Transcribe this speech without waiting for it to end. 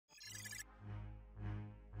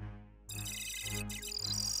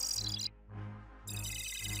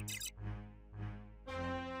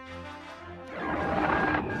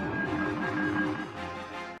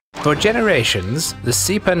For generations, the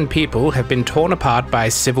Sepan people have been torn apart by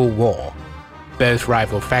civil war. Both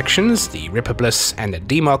rival factions, the Republics and the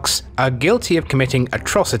Democs, are guilty of committing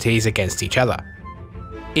atrocities against each other.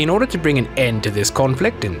 In order to bring an end to this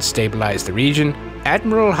conflict and stabilize the region,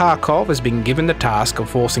 Admiral Harkov has been given the task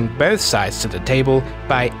of forcing both sides to the table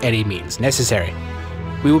by any means necessary.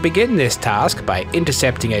 We will begin this task by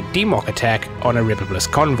intercepting a Democ attack on a Republic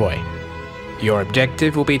convoy. Your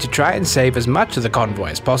objective will be to try and save as much of the convoy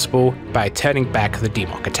as possible by turning back the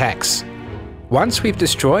Democ attacks. Once we've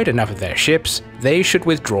destroyed enough of their ships, they should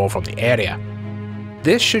withdraw from the area.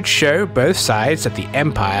 This should show both sides that the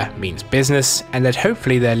Empire means business and that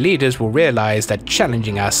hopefully their leaders will realize that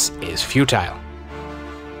challenging us is futile.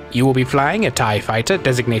 You will be flying a TIE fighter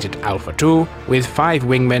designated Alpha 2 with 5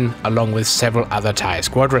 wingmen along with several other TIE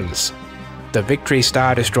squadrons. The Victory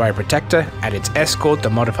Star Destroyer Protector and its escort, the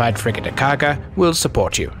modified frigate Akaga, will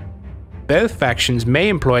support you. Both factions may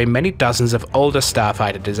employ many dozens of older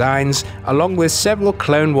starfighter designs, along with several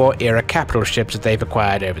Clone War era capital ships that they've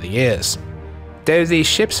acquired over the years. Though these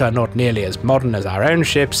ships are not nearly as modern as our own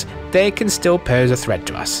ships, they can still pose a threat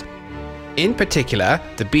to us. In particular,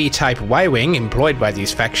 the B-type Y-wing employed by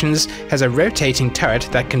these factions has a rotating turret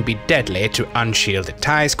that can be deadly to unshielded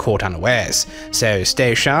TIEs caught unawares, so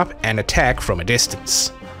stay sharp and attack from a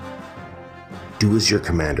distance. Do as your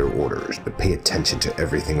commander orders, but pay attention to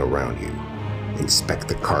everything around you. Inspect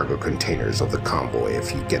the cargo containers of the convoy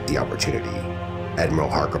if you get the opportunity. Admiral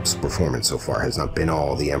Harkov's performance so far has not been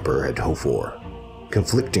all the Emperor had hoped for.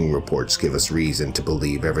 Conflicting reports give us reason to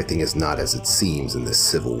believe everything is not as it seems in this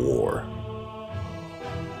civil war.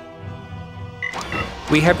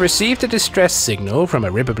 We have received a distress signal from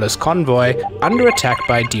a Republic convoy under attack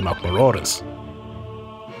by Democ marauders.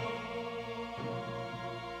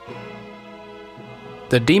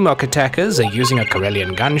 The Democ attackers are using a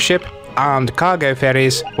Corellian gunship, armed cargo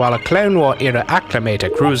ferries, while a Clone War era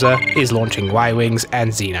Acclamator cruiser is launching Y-wings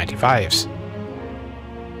and Z-95s.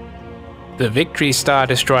 The Victory Star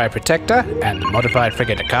Destroyer Protector and the modified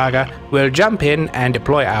frigate Akaga will jump in and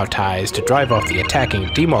deploy our TIEs to drive off the attacking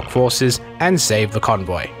Democ forces and save the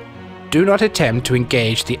convoy. Do not attempt to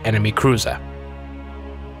engage the enemy cruiser.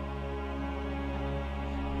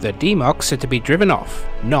 The Democs are to be driven off,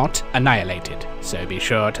 not annihilated, so be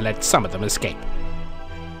sure to let some of them escape.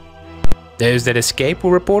 Those that escape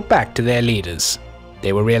will report back to their leaders.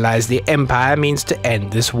 They will realize the Empire means to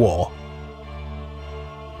end this war.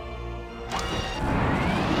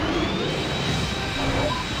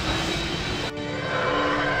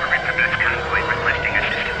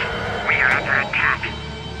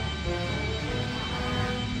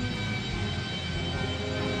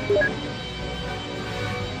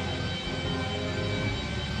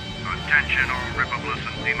 Attention all Republic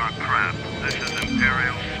and Democ craft. This is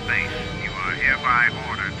Imperial space. You are hereby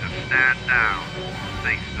ordered to stand down.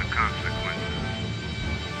 Face the consequences.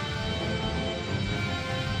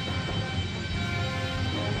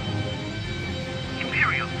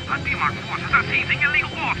 Imperial, our Democ forces are seizing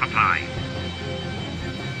illegal war supplies.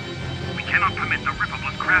 We cannot permit the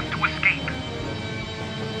Republic craft to escape.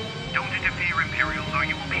 Don't interfere, Imperials, or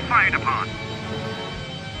you will be fired upon.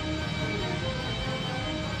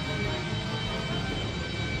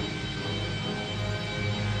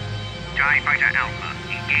 TIE Fighter Alpha,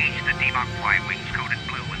 engage the Democ Y-wings coded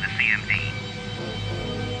blue in the CMD.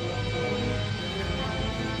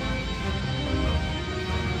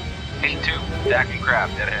 A2, attacking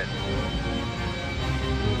craft dead ahead.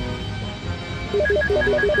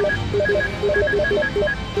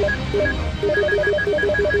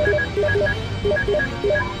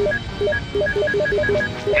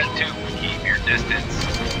 A2, keep your distance.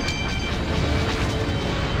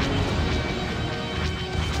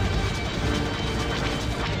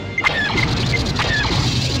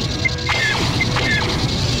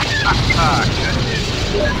 Ah, goodness.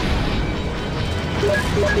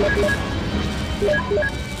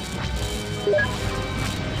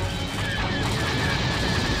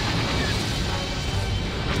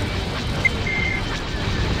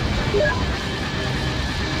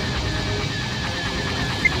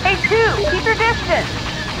 Hey, 2, keep your distance.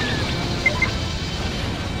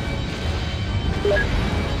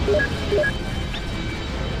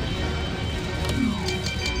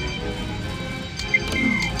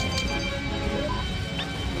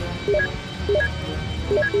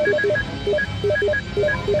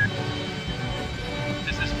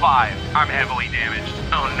 This is 5. I'm heavily damaged.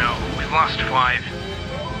 Oh no, we've lost 5.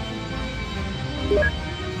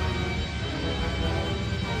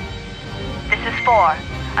 This is 4.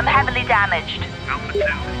 I'm heavily damaged. Alpha 2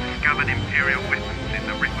 has discovered Imperial weapons in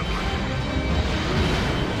the Republic.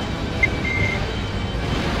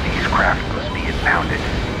 The craft must be impounded.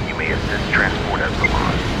 You may assist transport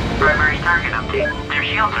Epsilon. Primary target update. Their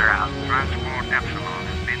shields are out. Transport Epsilon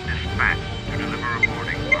has been dispatched to deliver a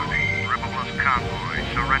boarding party. Ripperless convoy,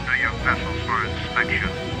 surrender your vessels for inspection.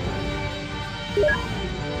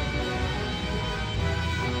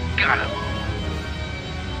 Got him.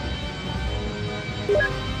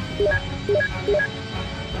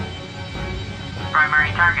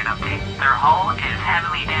 Primary target update. Their hull is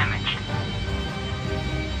heavily damaged.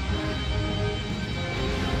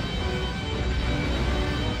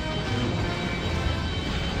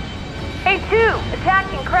 Hey, 2!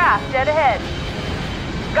 Attacking craft dead ahead.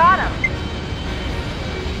 Got him!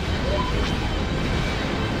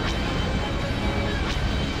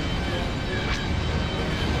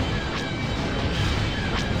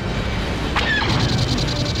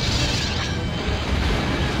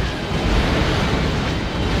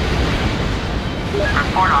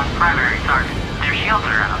 Report on primary target. Their shields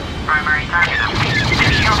are out. Primary target update.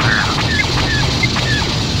 Their shields are out.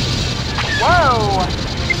 Whoa!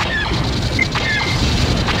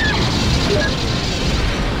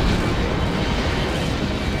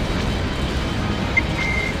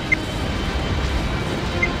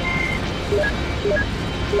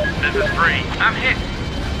 This is 3. I'm hit.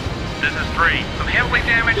 This is 3. I'm heavily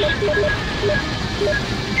damaged.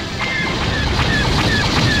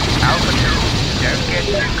 Alpha 2, don't get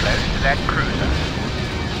too close to that cruiser.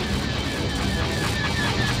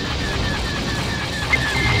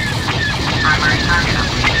 Primary target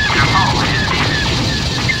update. Their hull is damaged.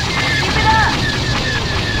 Keep it up!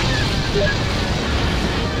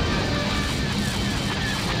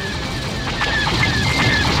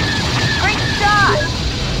 Great shot!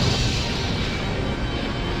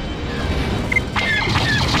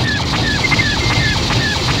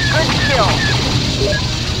 Good kill.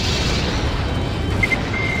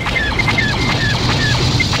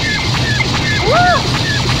 Woo!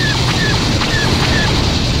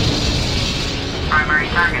 Primary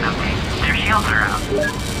target update. Their shields are out.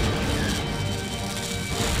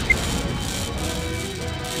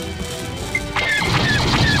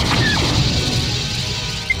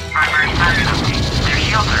 Primary target update. Their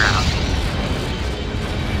shields are out.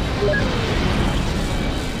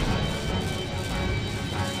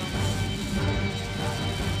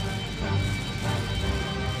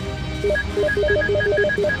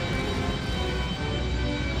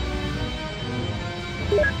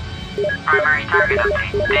 Primary target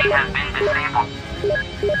update. They have been disabled.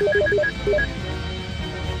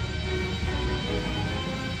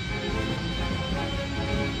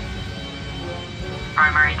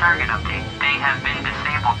 Primary target update. They have been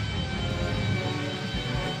disabled.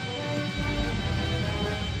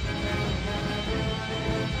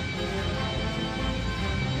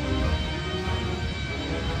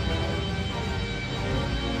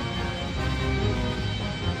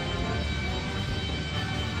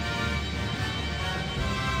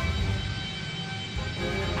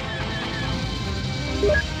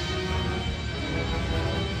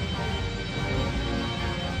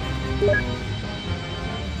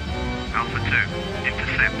 Alpha 2,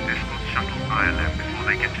 intercept escort shuttle ILM before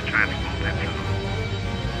they get to transport Epsilon.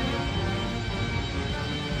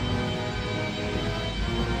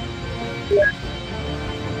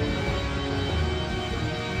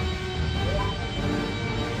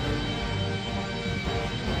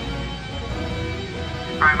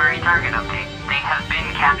 Primary target update. They have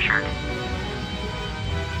been captured.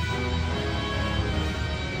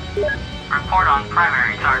 Report on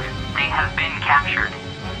primary target. They have been captured.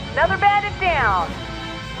 Another bandit down.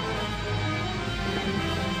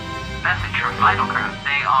 Message from Vital Craft.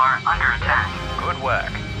 They are under attack. Good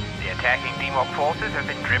work. The attacking Demok forces have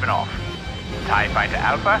been driven off. TIE Fighter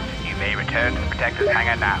Alpha, you may return to the Protector's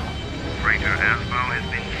hangar now. Freighter Asmo has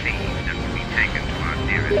been seized and will be taken to our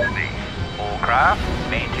nearest base. All craft,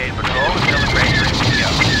 maintain patrol until the Granger is go.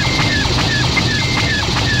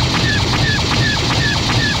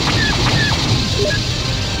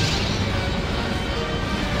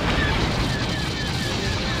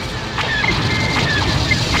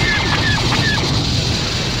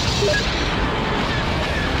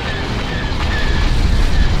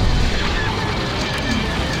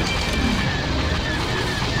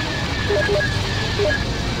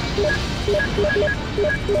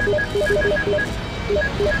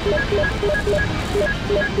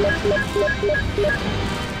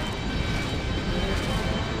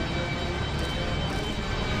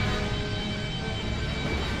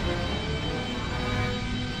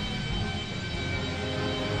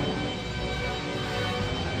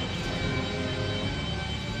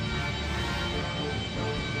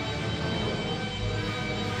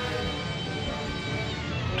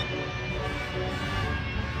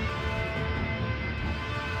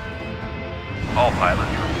 All pilots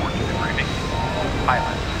report to debriefing.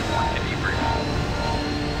 Pilots, report to debrief.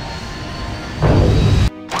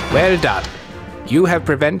 Well done. You have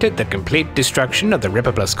prevented the complete destruction of the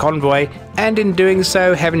Ripperplus convoy, and in doing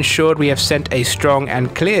so have ensured we have sent a strong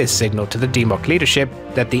and clear signal to the Demok leadership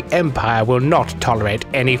that the Empire will not tolerate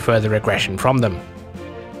any further aggression from them.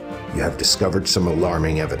 You have discovered some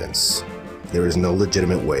alarming evidence. There is no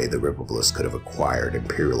legitimate way the Ripperplus could have acquired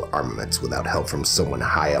Imperial armaments without help from someone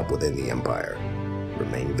high up within the Empire.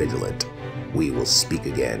 Remain vigilant. We will speak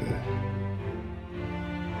again.